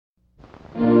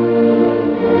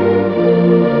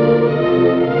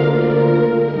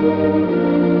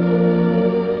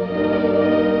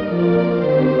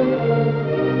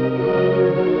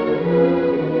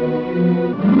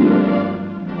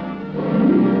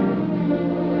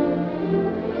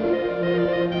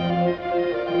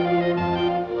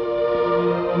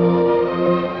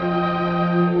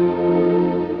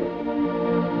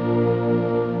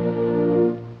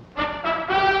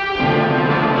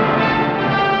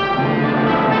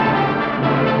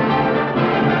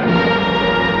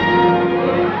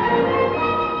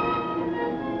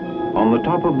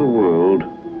the world,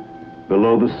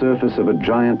 below the surface of a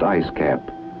giant ice cap,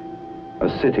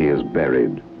 a city is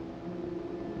buried.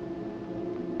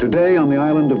 Today on the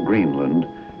island of Greenland,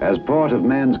 as part of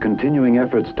man's continuing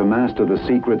efforts to master the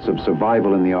secrets of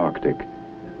survival in the Arctic,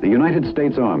 the United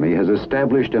States Army has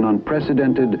established an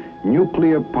unprecedented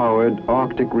nuclear-powered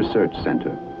Arctic Research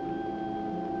Center.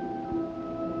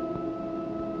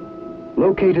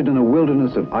 Located in a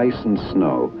wilderness of ice and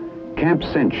snow, Camp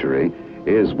Century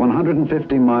is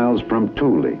 150 miles from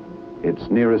Thule, its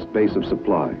nearest base of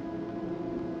supply.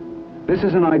 This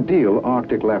is an ideal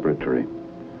Arctic laboratory.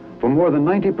 For more than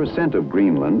 90% of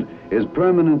Greenland is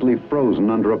permanently frozen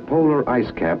under a polar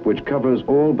ice cap which covers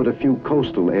all but a few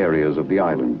coastal areas of the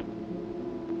island.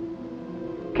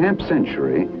 Camp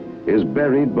Century is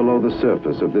buried below the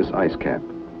surface of this ice cap.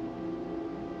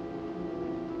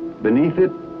 Beneath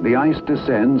it, the ice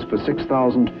descends for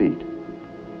 6,000 feet.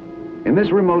 In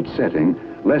this remote setting,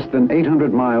 less than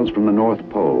 800 miles from the North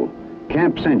Pole,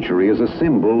 Camp Century is a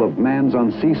symbol of man's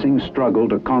unceasing struggle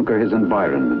to conquer his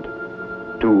environment,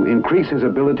 to increase his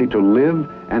ability to live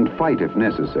and fight if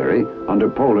necessary under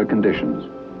polar conditions.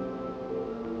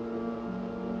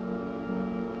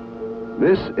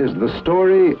 This is the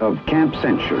story of Camp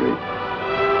Century,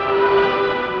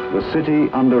 the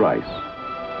city under ice.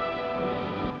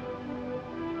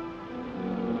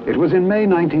 It was in May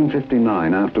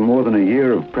 1959, after more than a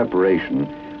year of preparation,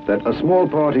 that a small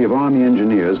party of Army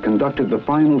engineers conducted the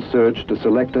final search to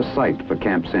select a site for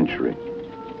Camp Century.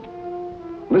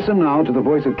 Listen now to the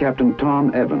voice of Captain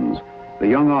Tom Evans, the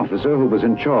young officer who was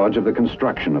in charge of the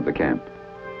construction of the camp.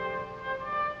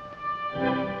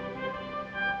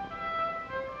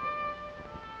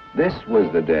 This was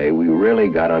the day we really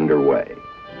got underway.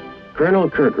 Colonel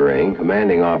Kerkering,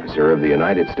 commanding officer of the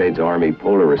United States Army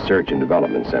Polar Research and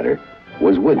Development Center,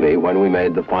 was with me when we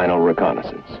made the final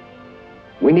reconnaissance.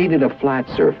 We needed a flat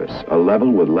surface, a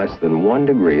level with less than 1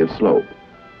 degree of slope.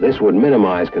 This would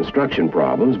minimize construction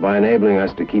problems by enabling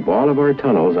us to keep all of our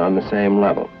tunnels on the same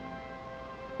level.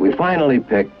 We finally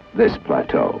picked this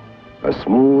plateau, a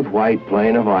smooth white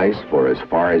plain of ice for as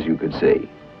far as you could see.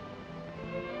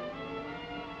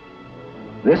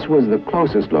 This was the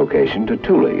closest location to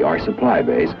Thule, our supply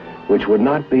base, which would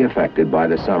not be affected by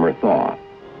the summer thaw.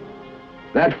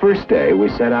 That first day, we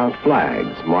set out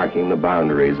flags marking the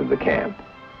boundaries of the camp.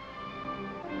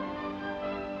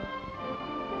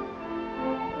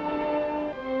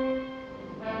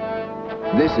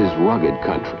 This is rugged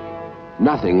country.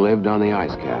 Nothing lived on the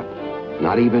ice cap.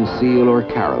 Not even seal or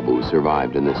caribou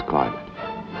survived in this climate.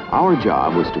 Our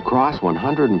job was to cross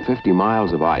 150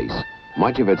 miles of ice,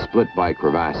 much of it split by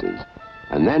crevasses,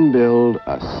 and then build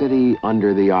a city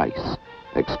under the ice,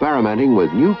 experimenting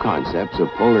with new concepts of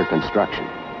polar construction.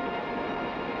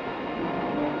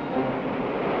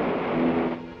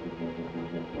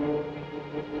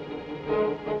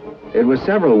 It was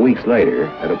several weeks later,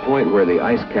 at a point where the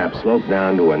ice cap sloped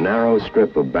down to a narrow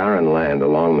strip of barren land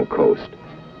along the coast,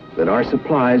 that our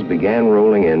supplies began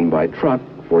rolling in by truck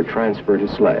for transfer to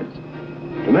sleds.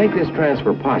 To make this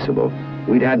transfer possible,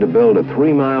 we'd had to build a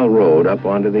 3-mile road up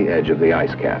onto the edge of the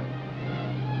ice cap.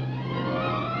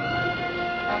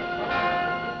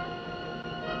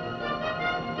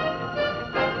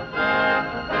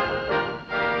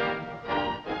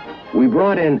 We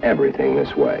brought in everything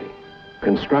this way.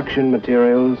 Construction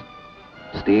materials,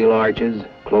 steel arches,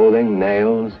 clothing,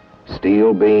 nails,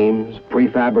 steel beams,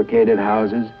 prefabricated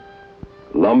houses,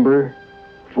 lumber,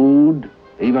 food,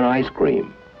 even ice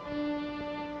cream.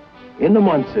 In the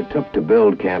months it took to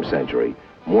build Camp Century,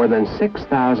 more than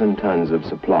 6,000 tons of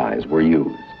supplies were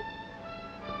used.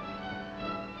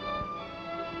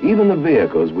 Even the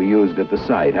vehicles we used at the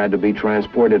site had to be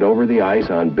transported over the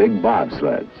ice on big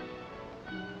bobsleds.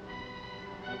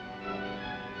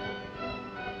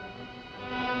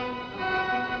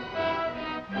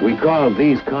 We called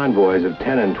these convoys of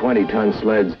 10 and 20-ton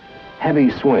sleds heavy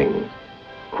swings.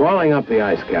 Crawling up the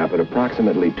ice cap at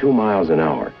approximately 2 miles an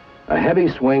hour, a heavy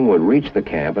swing would reach the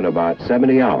camp in about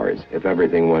 70 hours if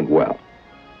everything went well.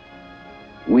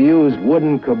 We used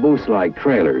wooden caboose-like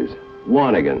trailers,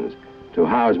 wanigans, to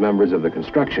house members of the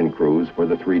construction crews for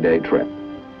the 3-day trip.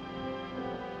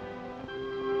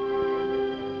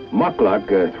 Mukluk,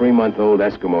 a 3-month-old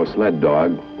Eskimo sled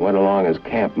dog, went along as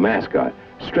camp mascot,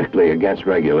 strictly against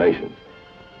regulations.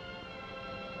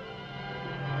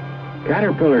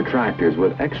 Caterpillar tractors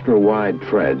with extra-wide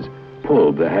treads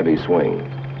pulled the heavy swings.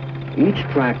 Each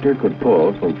tractor could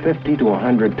pull from 50 to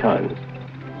 100 tons.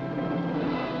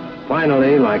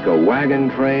 Finally, like a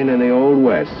wagon train in the Old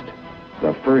West,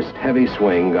 the first heavy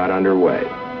swing got underway.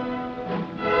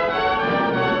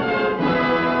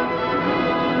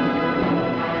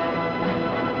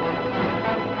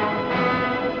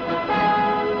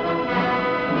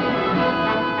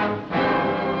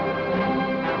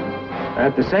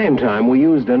 At the same time, we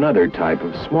used another type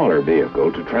of smaller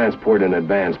vehicle to transport an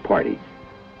advance party.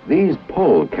 These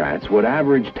polecats would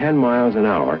average 10 miles an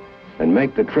hour and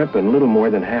make the trip in little more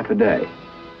than half a day.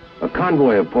 A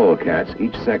convoy of polecats,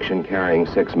 each section carrying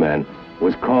 6 men,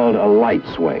 was called a light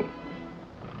swing.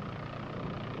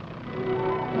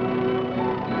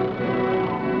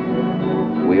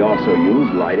 We also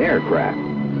used light aircraft.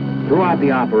 Throughout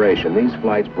the operation, these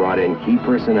flights brought in key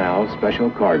personnel, special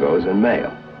cargoes, and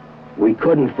mail. We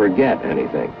couldn't forget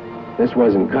anything. This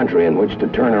wasn't country in which to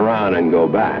turn around and go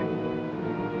back.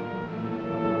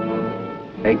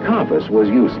 A compass was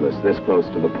useless this close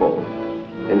to the pole.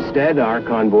 Instead, our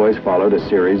convoys followed a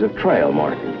series of trail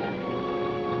markers.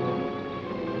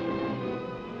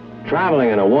 Traveling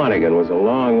in a wanigan was a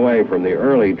long way from the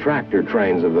early tractor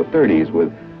trains of the 30s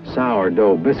with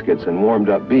sourdough biscuits and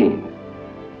warmed-up beans.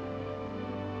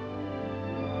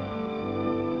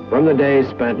 From the days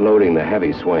spent loading the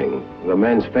heavy swing, the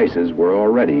men's faces were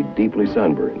already deeply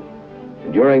sunburned.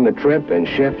 During the trip, in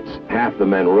shifts, half the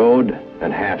men rode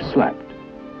and half slept.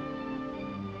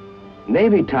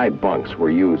 Navy-type bunks were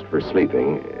used for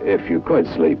sleeping, if you could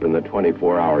sleep in the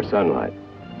 24-hour sunlight.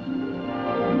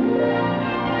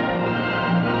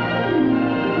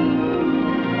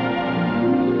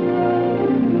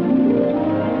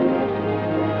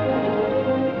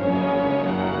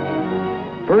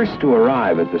 First to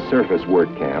arrive at the surface work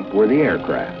camp were the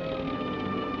aircraft.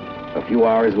 A few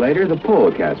hours later, the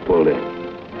polecats pulled in.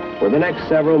 For the next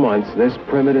several months, this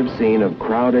primitive scene of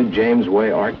crowded James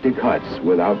Way Arctic huts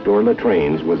with outdoor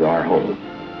latrines was our home.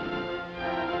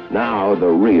 Now the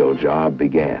real job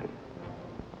began.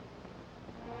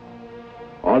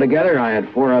 Altogether, I had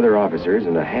 4 other officers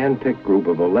and a hand-picked group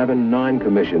of 11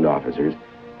 non-commissioned officers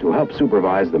to help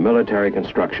supervise the military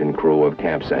construction crew of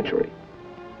Camp Century.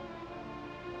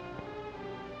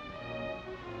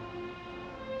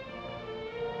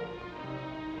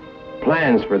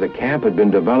 Plans for the camp had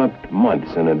been developed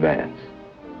months in advance.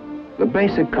 The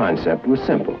basic concept was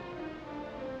simple.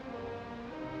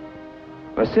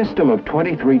 A system of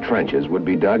 23 trenches would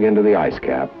be dug into the ice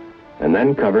cap and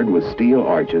then covered with steel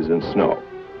arches and snow.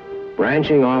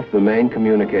 Branching off the main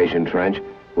communication trench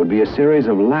would be a series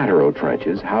of lateral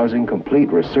trenches housing complete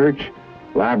research,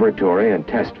 laboratory, and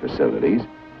test facilities,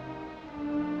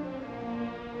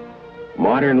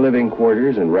 modern living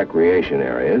quarters and recreation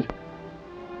areas,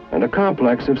 and a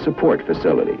complex of support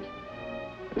facilities.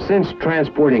 Since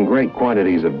transporting great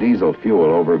quantities of diesel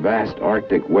fuel over vast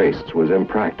Arctic wastes was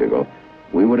impractical,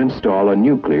 we would install a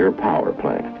nuclear power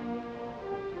plant.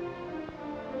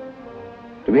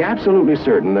 To be absolutely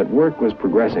certain that work was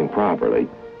progressing properly,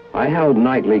 I held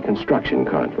nightly construction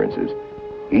conferences.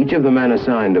 Each of the men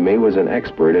assigned to me was an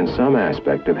expert in some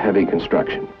aspect of heavy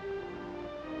construction.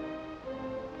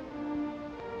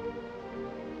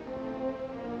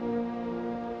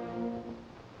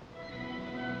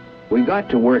 We got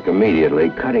to work immediately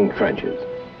cutting trenches.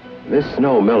 This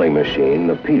snow milling machine,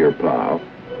 the Peter Plow,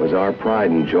 was our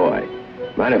pride and joy.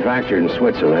 Manufactured in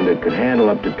Switzerland, it could handle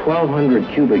up to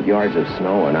 1,200 cubic yards of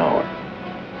snow an hour.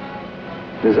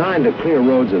 Designed to clear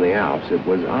roads in the Alps, it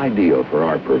was ideal for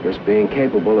our purpose, being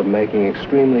capable of making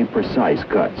extremely precise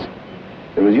cuts.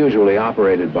 It was usually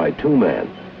operated by 2 men,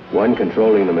 one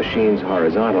controlling the machine's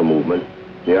horizontal movement,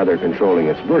 the other controlling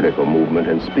its vertical movement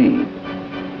and speed.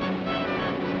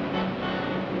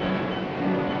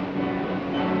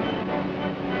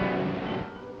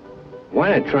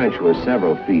 When a trench was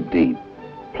several feet deep,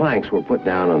 planks were put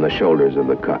down on the shoulders of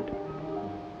the cut.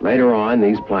 Later on,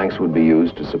 these planks would be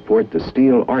used to support the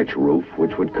steel arch roof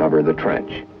which would cover the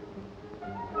trench.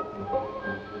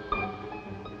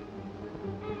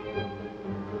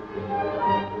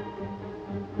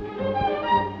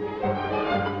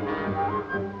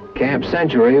 Camp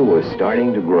Century was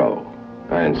starting to grow,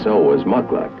 and so was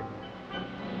Muckluck.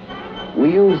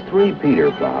 We used 3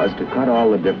 Peter Plows to cut all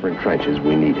the different trenches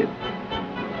we needed.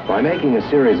 By making a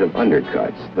series of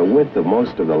undercuts, the width of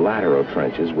most of the lateral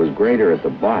trenches was greater at the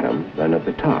bottom than at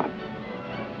the top.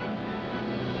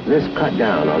 This cut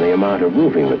down on the amount of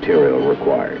roofing material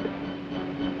required.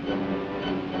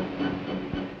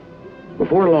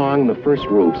 Before long, the first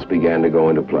roofs began to go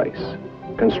into place.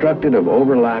 Constructed of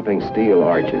overlapping steel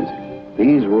arches,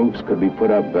 these roofs could be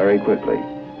put up very quickly.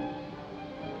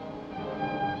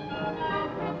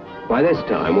 By this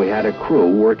time, we had a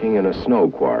crew working in a snow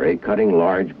quarry cutting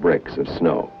large bricks of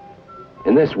snow.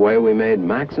 In this way, we made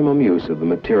maximum use of the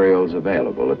materials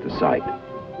available at the site.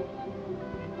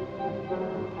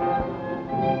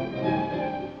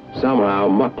 Somehow,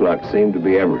 Muckluck seemed to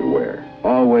be everywhere,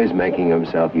 always making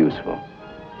himself useful.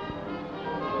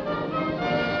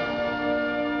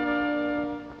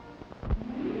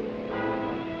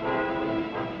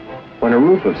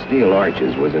 roof of steel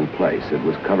arches was in place. It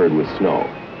was covered with snow.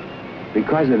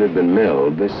 Because it had been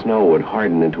milled, this snow would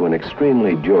harden into an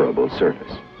extremely durable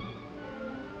surface.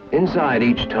 Inside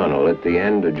each tunnel, at the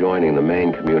end adjoining the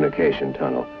main communication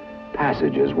tunnel,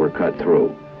 passages were cut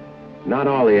through. Not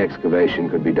all the excavation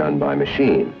could be done by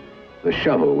machine. The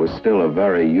shovel was still a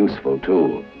very useful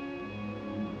tool.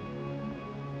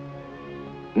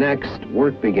 Next,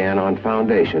 work began on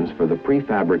foundations for the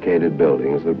prefabricated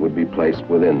buildings that would be placed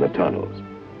within the tunnels.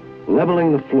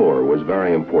 Leveling the floor was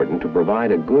very important to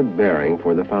provide a good bearing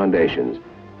for the foundations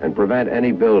and prevent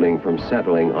any building from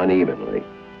settling unevenly.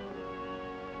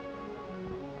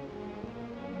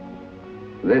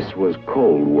 This was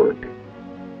cold work.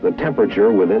 The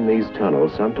temperature within these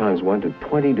tunnels sometimes went to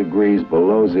 20 degrees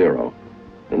below zero,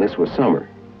 and this was summer.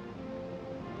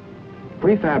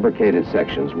 Prefabricated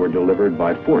sections were delivered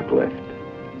by forklift.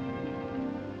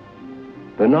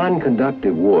 The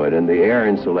non-conductive wood and the air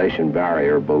insulation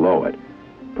barrier below it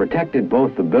protected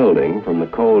both the building from the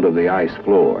cold of the ice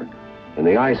floor and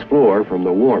the ice floor from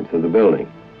the warmth of the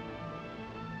building.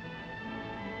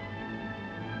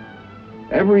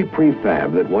 Every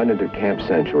prefab that went into Camp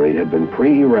Century had been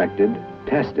pre-erected,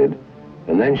 tested,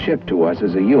 and then shipped to us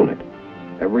as a unit.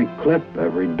 Every clip,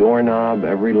 every doorknob,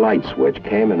 every light switch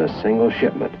came in a single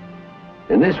shipment.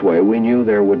 In this way, we knew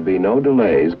there would be no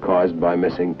delays caused by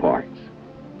missing parts.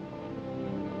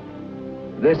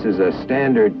 This is a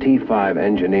standard T5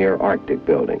 Engineer Arctic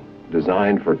building,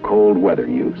 designed for cold weather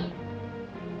use.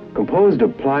 Composed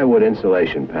of plywood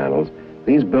insulation panels,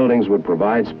 these buildings would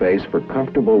provide space for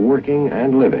comfortable working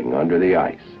and living under the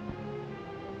ice.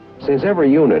 Since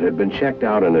every unit had been checked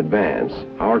out in advance,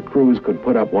 our crews could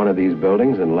put up one of these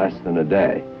buildings in less than a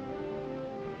day.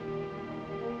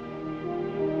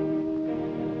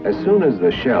 As soon as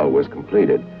the shell was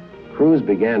completed, crews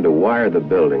began to wire the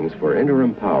buildings for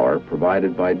interim power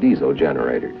provided by diesel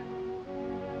generators.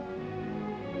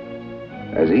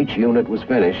 As each unit was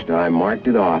finished, I marked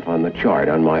it off on the chart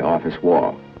on my office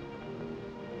wall.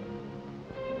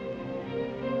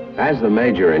 As the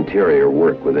major interior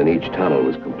work within each tunnel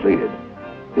was completed,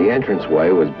 the entranceway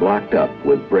was blocked up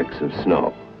with bricks of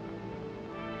snow.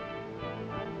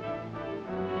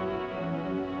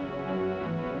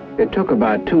 It took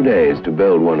about 2 days to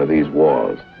build one of these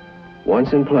walls.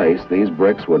 Once in place, these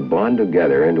bricks would bond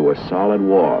together into a solid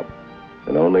wall,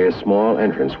 and only a small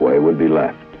entranceway would be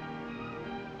left.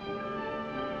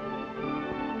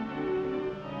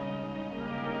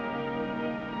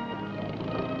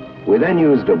 We then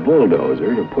used a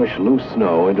bulldozer to push loose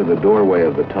snow into the doorway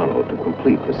of the tunnel to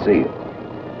complete the seal.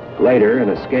 Later, an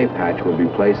escape hatch would be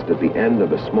placed at the end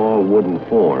of a small wooden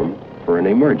form for an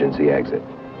emergency exit.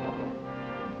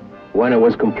 When it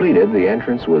was completed, the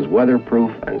entrance was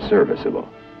weatherproof and serviceable.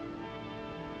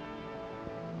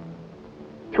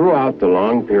 Throughout the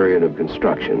long period of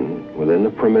construction, within the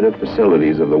primitive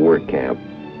facilities of the work camp,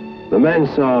 the men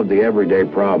solved the everyday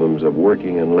problems of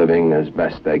working and living as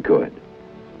best they could.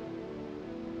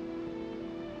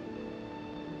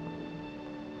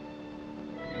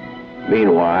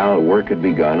 Meanwhile, work had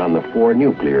begun on the 4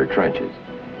 nuclear trenches.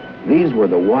 These were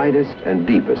the widest and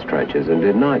deepest trenches and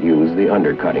did not use the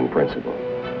undercutting principle.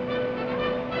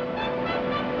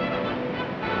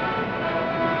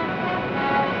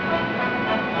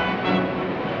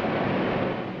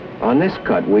 On this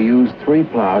cut, we used 3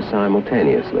 plows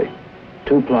simultaneously,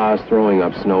 2 plows throwing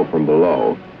up snow from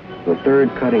below, the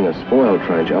third cutting a spoil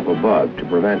trench up above to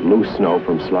prevent loose snow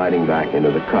from sliding back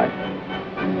into the cut.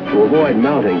 To avoid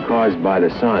melting caused by the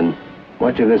sun,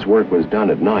 much of this work was done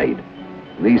at night.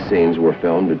 These scenes were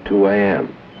filmed at 2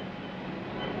 a.m.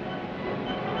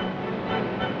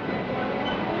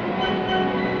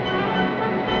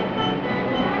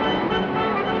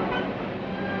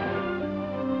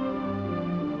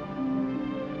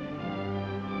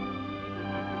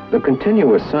 The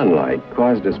continuous sunlight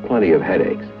caused us plenty of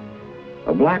headaches.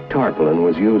 A black tarpaulin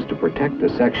was used to protect the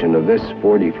section of this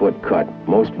 40-foot cut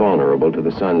most vulnerable to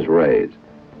the sun's rays.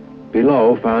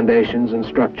 Below, foundations and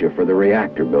structure for the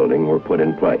reactor building were put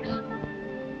in place.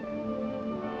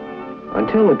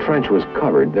 Until the trench was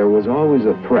covered, there was always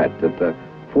a threat that the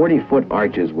 40-foot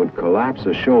arches would collapse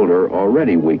a shoulder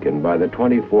already weakened by the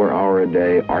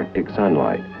 24-hour-a-day Arctic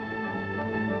sunlight.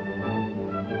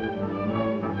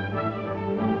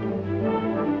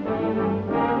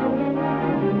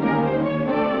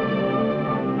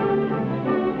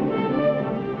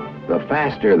 The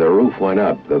faster the roof went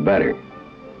up, the better.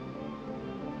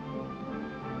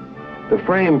 The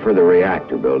frame for the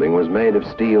reactor building was made of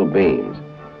steel beams.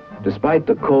 Despite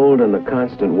the cold and the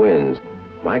constant winds,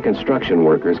 my construction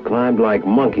workers climbed like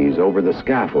monkeys over the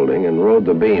scaffolding and rode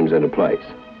the beams into place.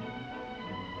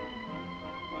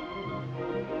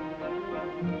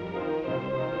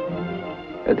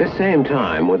 At this same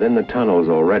time, within the tunnels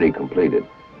already completed,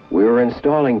 we were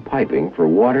installing piping for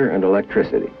water and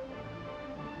electricity.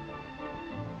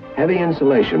 Heavy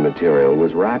insulation material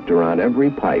was wrapped around every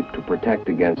pipe to protect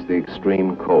against the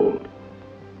extreme cold.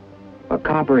 A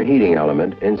copper heating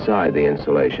element inside the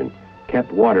insulation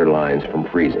kept water lines from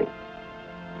freezing.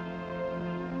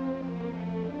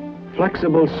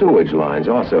 Flexible sewage lines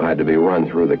also had to be run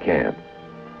through the camp.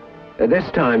 At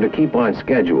this time, to keep on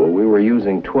schedule, we were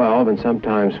using 12 and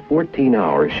sometimes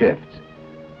 14-hour shifts.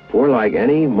 For like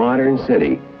any modern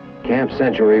city, Camp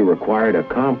Century required a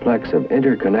complex of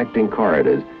interconnecting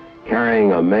corridors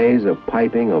carrying a maze of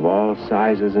piping of all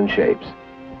sizes and shapes.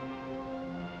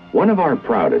 One of our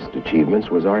proudest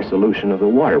achievements was our solution of the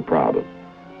water problem.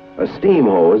 A steam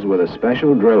hose with a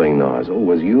special drilling nozzle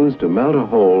was used to melt a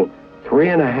hole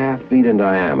 3.5 feet in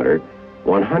diameter,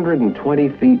 120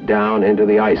 feet down into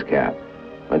the ice cap,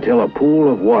 until a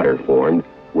pool of water formed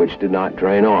which did not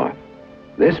drain off.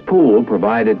 This pool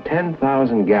provided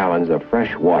 10,000 gallons of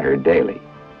fresh water daily.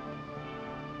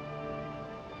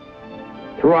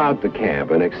 Throughout the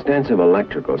camp, an extensive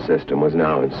electrical system was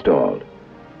now installed.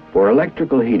 For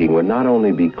electrical heating would not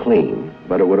only be clean,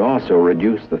 but it would also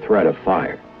reduce the threat of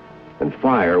fire. And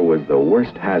fire was the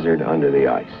worst hazard under the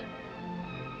ice.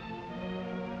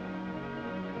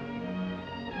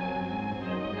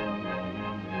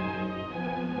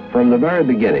 From the very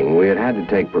beginning, we had to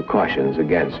take precautions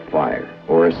against fire,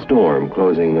 or a storm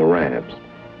closing the ramps,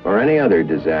 or any other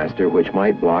disaster which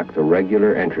might block the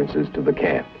regular entrances to the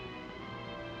camp.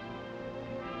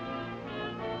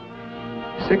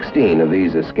 16 of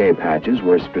these escape hatches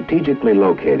were strategically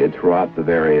located throughout the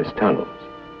various tunnels.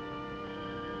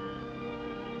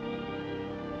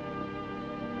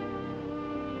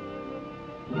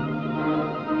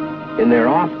 In their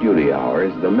off-duty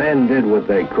hours, the men did what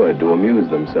they could to amuse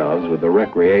themselves with the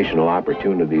recreational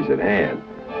opportunities at hand.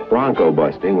 Bronco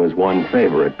busting was one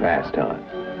favorite pastime.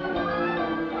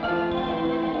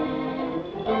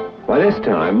 By this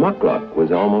time, muckluck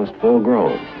was almost full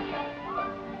grown.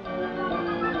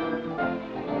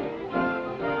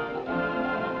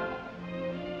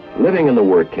 Living in the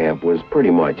work camp was pretty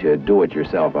much a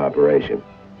do-it-yourself operation.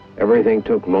 Everything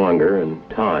took longer and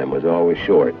time was always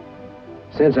short.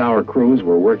 Since our crews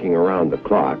were working around the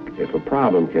clock, if a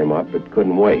problem came up that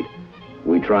couldn't wait,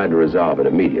 we tried to resolve it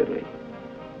immediately.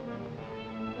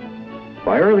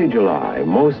 By early July,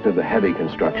 most of the heavy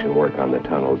construction work on the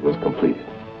tunnels was completed.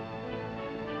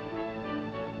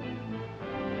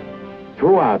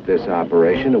 Throughout this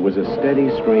operation, it was a steady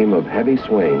stream of heavy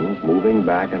swings moving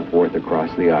back and forth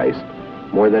across the ice,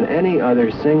 more than any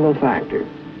other single factor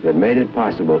that made it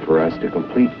possible for us to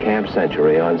complete Camp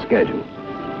Century on schedule.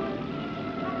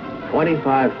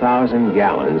 25,000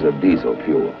 gallons of diesel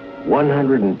fuel,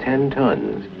 110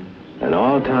 tons, an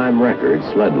all-time record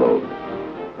sled load.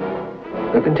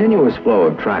 The continuous flow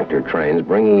of tractor trains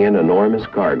bringing in enormous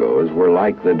cargoes were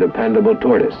like the dependable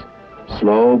tortoise,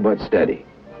 slow but steady.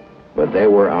 But they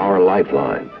were our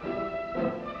lifeline.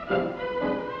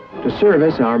 To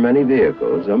service our many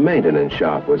vehicles, a maintenance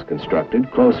shop was constructed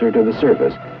closer to the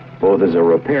surface, both as a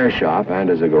repair shop and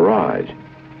as a garage.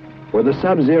 For the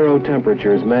sub-zero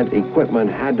temperatures meant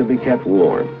equipment had to be kept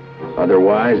warm.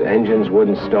 Otherwise, engines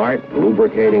wouldn't start,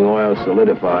 lubricating oil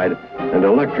solidified, and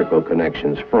electrical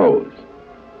connections froze.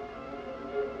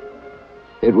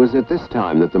 It was at this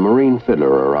time that the Marine Fiddler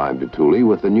arrived at Thule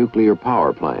with the nuclear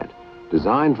power plant.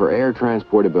 Designed for air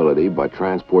transportability but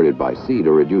transported by sea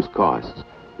to reduce costs,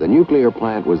 the nuclear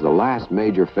plant was the last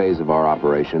major phase of our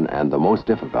operation and the most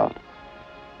difficult.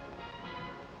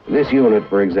 This unit,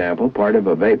 for example, part of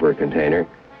a vapor container,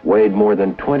 weighed more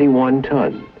than 21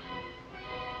 tons.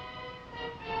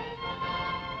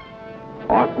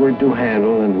 Awkward to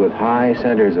handle and with high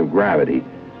centers of gravity,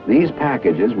 these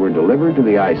packages were delivered to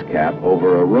the ice cap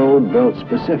over a road built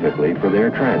specifically for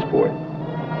their transport.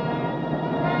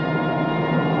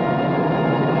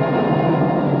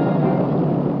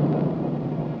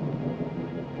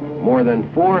 More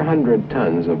than 400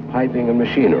 tons of piping and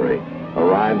machinery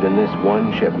arrived in this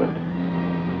one shipment.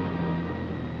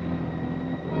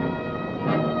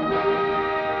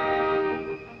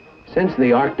 Since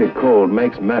the Arctic cold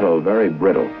makes metal very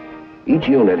brittle, each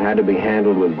unit had to be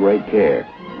handled with great care.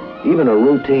 Even a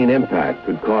routine impact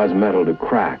could cause metal to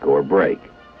crack or break.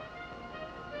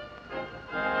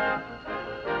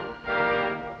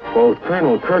 Both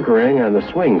Colonel Kirkering and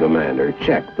the swing commander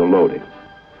checked the loading.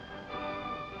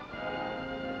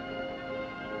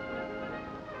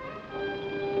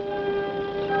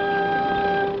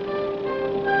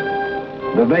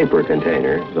 The vapor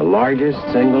container, the largest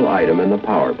single item in the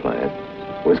power plant,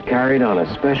 was carried on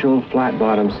a special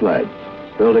flat-bottom sled,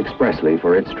 built expressly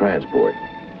for its transport.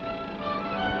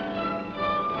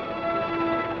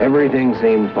 Everything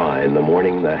seemed fine the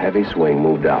morning the heavy swing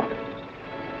moved out.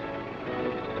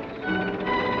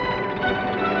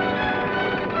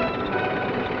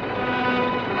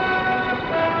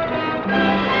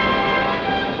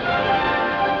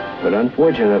 But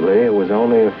unfortunately, it was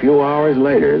only a few hours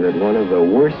later that one of the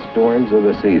worst storms of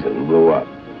the season blew up.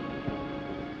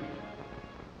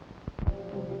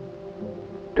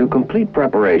 To complete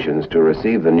preparations to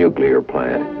receive the nuclear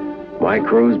plant, my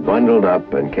crews bundled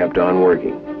up and kept on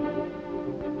working.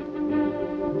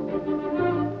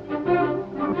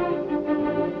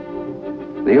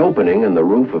 The opening in the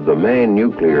roof of the main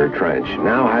nuclear trench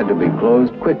now had to be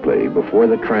closed quickly before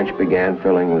the trench began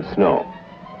filling with snow.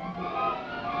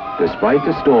 Despite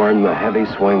the storm, the heavy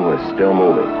swing was still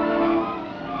moving.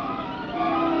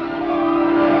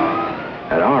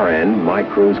 At our end, my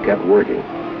crews kept working.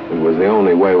 It was the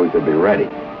only way we could be ready.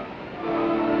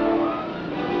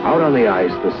 Out on the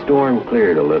ice, the storm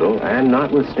cleared a little, and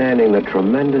notwithstanding the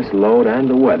tremendous load and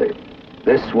the weather,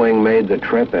 this swing made the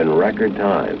trip in record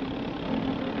time.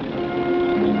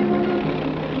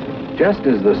 Just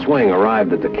as the swing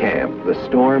arrived at the camp, the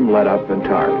storm let up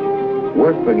entirely.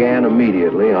 Work began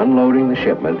immediately unloading the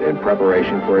shipment in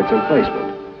preparation for its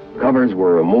emplacement. Covers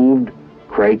were removed,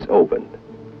 crates opened.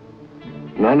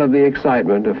 None of the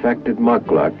excitement affected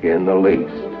Muckluck in the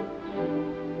least.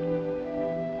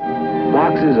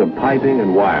 Boxes of piping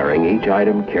and wiring, each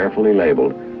item carefully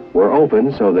labeled, were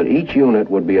opened so that each unit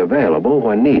would be available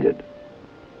when needed.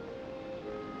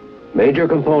 Major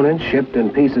components shipped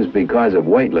in pieces because of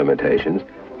weight limitations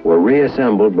were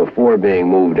reassembled before being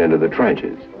moved into the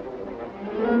trenches.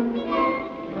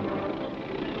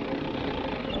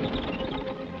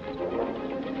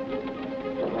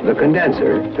 The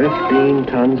condenser, 15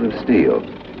 tons of steel,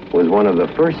 was one of the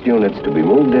first units to be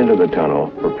moved into the tunnel,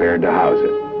 prepared to house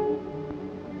it.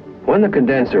 When the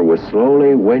condenser was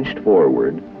slowly winched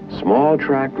forward, small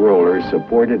tracked rollers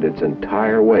supported its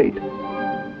entire weight.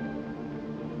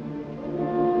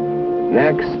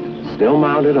 Next, still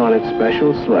mounted on its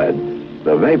special sled,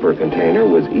 the vapor container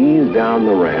was eased down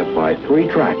the ramp by 3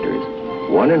 tractors,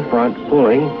 one in front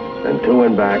pulling and 2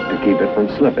 in back to keep it from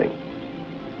slipping.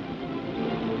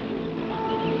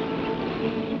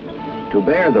 To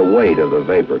bear the weight of the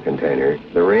vapor container,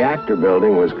 the reactor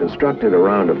building was constructed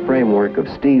around a framework of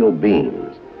steel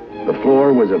beams. The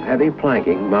floor was of heavy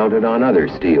planking mounted on other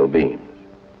steel beams.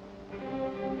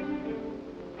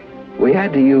 We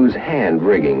had to use hand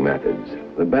rigging methods,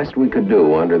 the best we could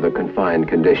do under the confined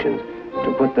conditions,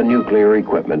 to put the nuclear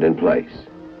equipment in place.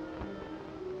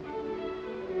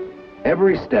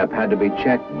 Every step had to be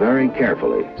checked very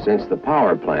carefully, since the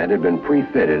power plant had been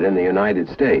pre-fitted in the United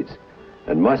States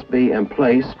and must be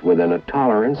emplaced within a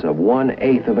tolerance of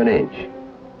 1/8 of an inch.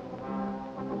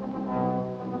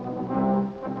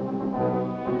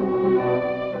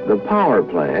 The power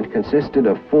plant consisted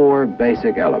of 4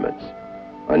 basic elements: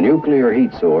 a nuclear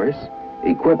heat source,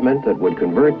 equipment that would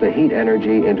convert the heat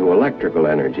energy into electrical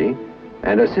energy,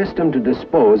 and a system to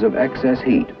dispose of excess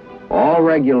heat, all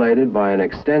regulated by an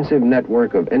extensive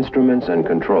network of instruments and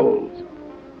controls.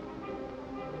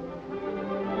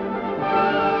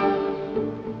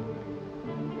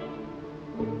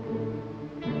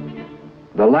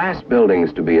 The last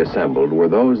buildings to be assembled were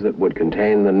those that would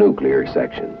contain the nuclear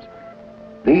sections.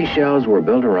 These shells were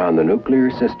built around the nuclear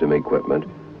system equipment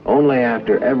only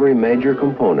after every major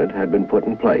component had been put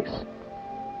in place.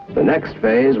 The next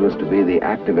phase was to be the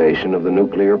activation of the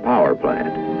nuclear power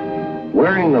plant.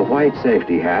 Wearing the white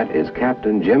safety hat is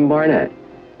Captain Jim Barnett,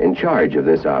 in charge of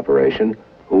this operation,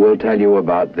 who will tell you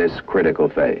about this critical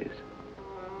phase.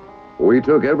 We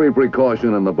took every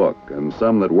precaution in the book, and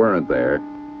some that weren't there,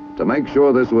 to make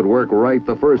sure this would work right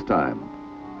the first time.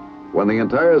 When the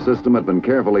entire system had been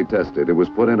carefully tested, it was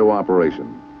put into operation.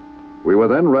 We were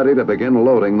then ready to begin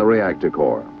loading the reactor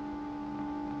core.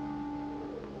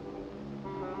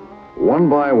 One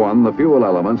by one, the fuel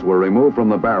elements were removed from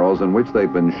the barrels in which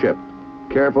they'd been shipped,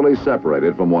 carefully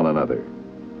separated from one another.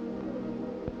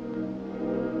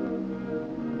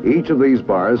 Each of these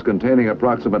bars, containing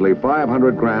approximately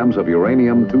 500 grams of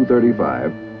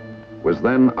uranium-235, was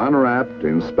then unwrapped,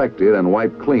 inspected, and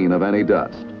wiped clean of any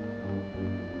dust.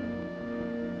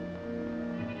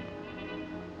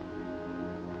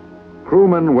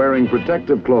 Crewmen wearing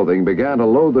protective clothing began to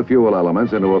load the fuel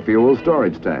elements into a fuel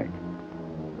storage tank.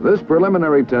 This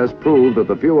preliminary test proved that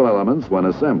the fuel elements, when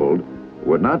assembled,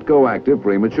 would not go active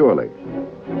prematurely.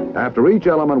 After each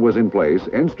element was in place,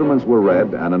 instruments were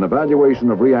read and an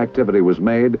evaluation of reactivity was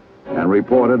made and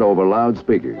reported over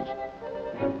loudspeakers.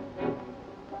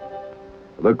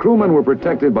 The crewmen were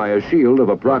protected by a shield of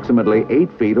approximately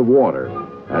 8 feet of water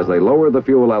as they lowered the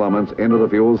fuel elements into the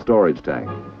fuel storage tank.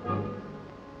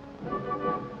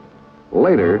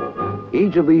 Later,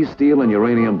 each of these steel and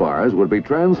uranium bars would be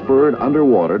transferred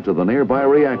underwater to the nearby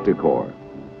reactor core.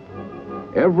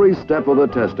 Every step of the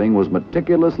testing was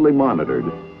meticulously monitored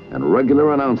and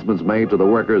regular announcements made to the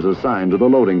workers assigned to the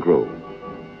loading crew.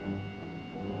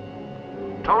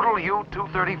 Total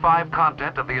U-235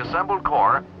 content of the assembled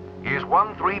core is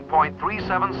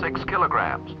 13.376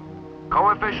 kilograms.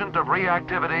 Coefficient of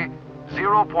reactivity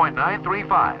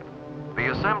 0.935.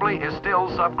 The assembly is still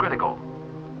subcritical.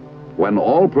 When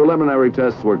all preliminary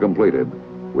tests were completed,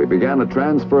 we began to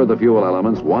transfer the fuel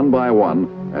elements one by one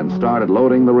and started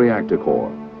loading the reactor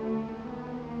core.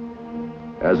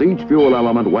 As each fuel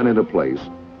element went into place,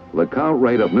 the count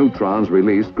rate of neutrons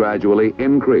released gradually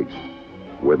increased.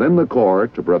 Within the core,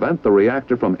 to prevent the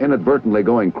reactor from inadvertently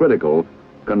going critical,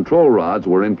 control rods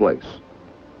were in place.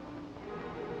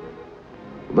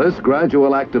 This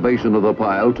gradual activation of the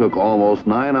pile took almost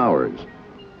 9 hours.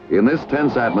 In this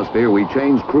tense atmosphere, we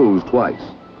changed crews twice.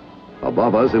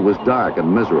 Above us, it was dark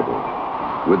and miserable.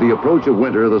 With the approach of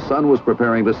winter, the sun was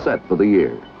preparing to set for the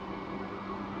year.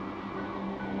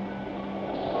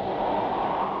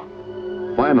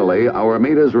 Finally, our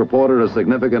meters reported a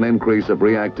significant increase of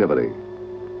reactivity.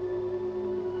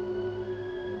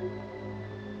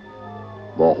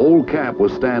 The whole camp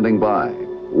was standing by,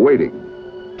 waiting,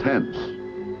 tense.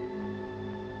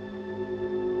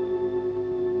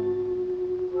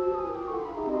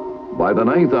 By the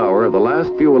 9th hour, the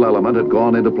last fuel element had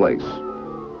gone into place.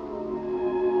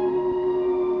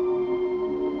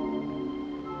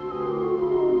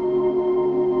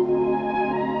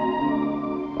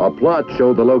 A plot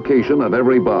showed the location of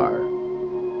every bar.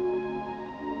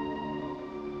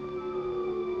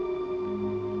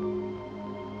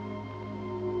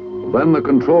 Then the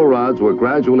control rods were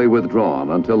gradually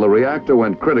withdrawn until the reactor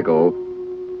went critical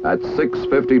at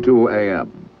 6:52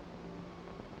 a.m.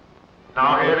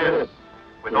 Now here it is.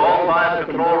 With all 5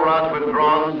 control rods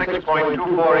withdrawn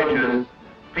 6.24 inches,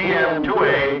 PM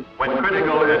 2A went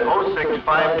critical at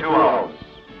 0652 hours.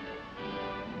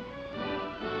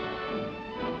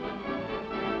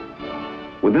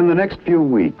 Within the next few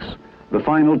weeks, the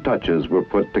final touches were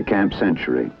put to Camp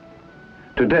Century.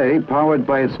 Today, powered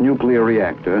by its nuclear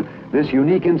reactor, this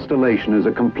unique installation is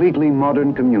a completely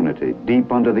modern community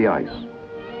deep under the ice.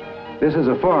 This is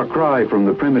a far cry from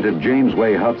the primitive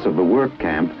Jamesway huts of the work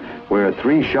camp, where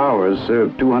 3 showers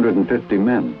served 250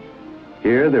 men.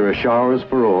 Here, there are showers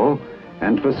for all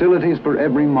and facilities for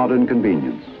every modern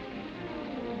convenience.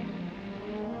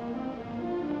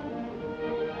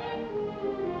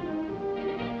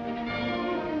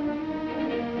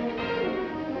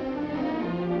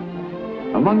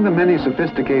 Among the many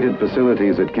sophisticated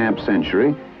facilities at Camp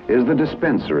Century is the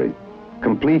dispensary,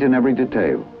 complete in every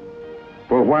detail.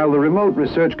 For while the remote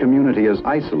research community is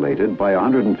isolated by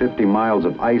 150 miles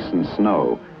of ice and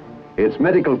snow, its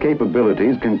medical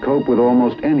capabilities can cope with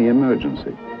almost any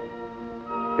emergency.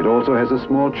 It also has a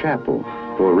small chapel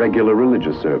for regular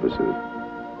religious services.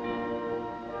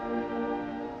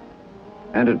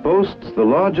 And it boasts the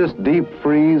largest deep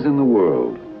freeze in the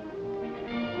world.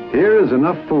 Here is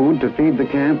enough food to feed the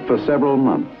camp for several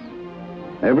months.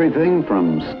 Everything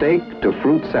from steak to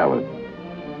fruit salad.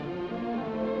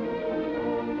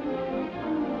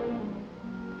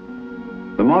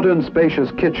 The modern spacious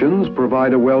kitchens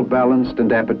provide a well-balanced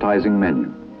and appetizing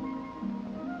menu.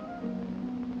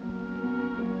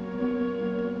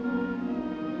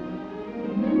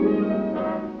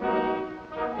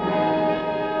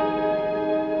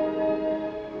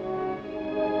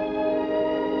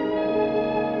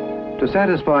 To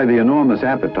satisfy the enormous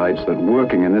appetites that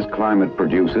working in this climate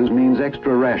produces means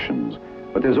extra rations,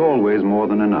 but there's always more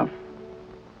than enough.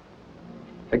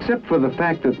 Except for the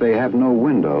fact that they have no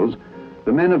windows,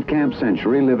 the men of Camp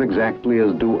Century live exactly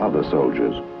as do other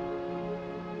soldiers.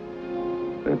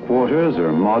 Their quarters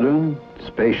are modern,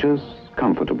 spacious,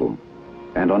 comfortable,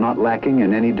 and are not lacking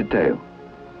in any detail.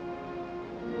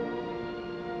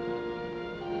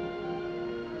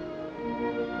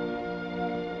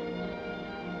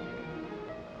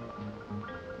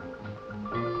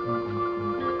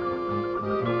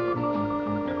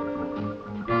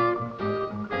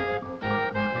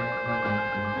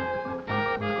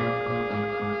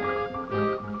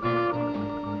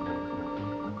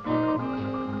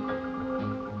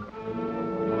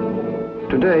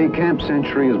 Today, Camp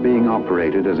Century is being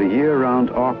operated as a year-round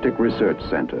Arctic research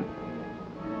center.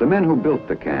 The men who built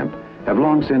the camp have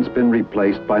long since been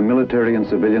replaced by military and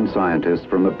civilian scientists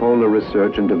from the Polar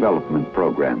Research and Development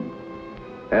Program.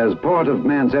 As part of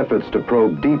man's efforts to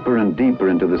probe deeper and deeper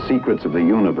into the secrets of the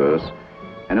universe,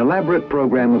 an elaborate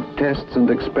program of tests and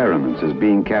experiments is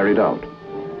being carried out.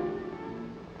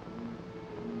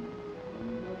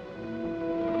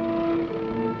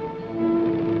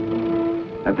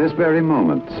 At this very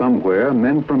moment, somewhere,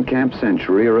 men from Camp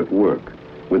Century are at work,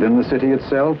 within the city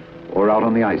itself or out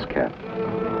on the ice cap.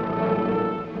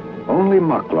 Only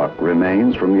muckluck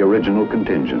remains from the original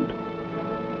contingent.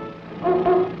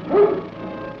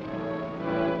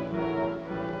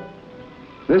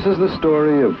 This is the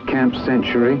story of Camp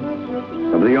Century,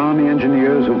 of the Army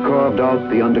engineers who carved out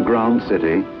the underground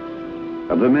city,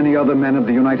 of the many other men of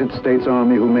the United States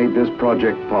Army who made this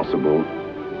project possible,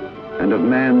 and of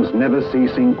man's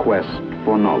never-ceasing quest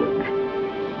for knowledge.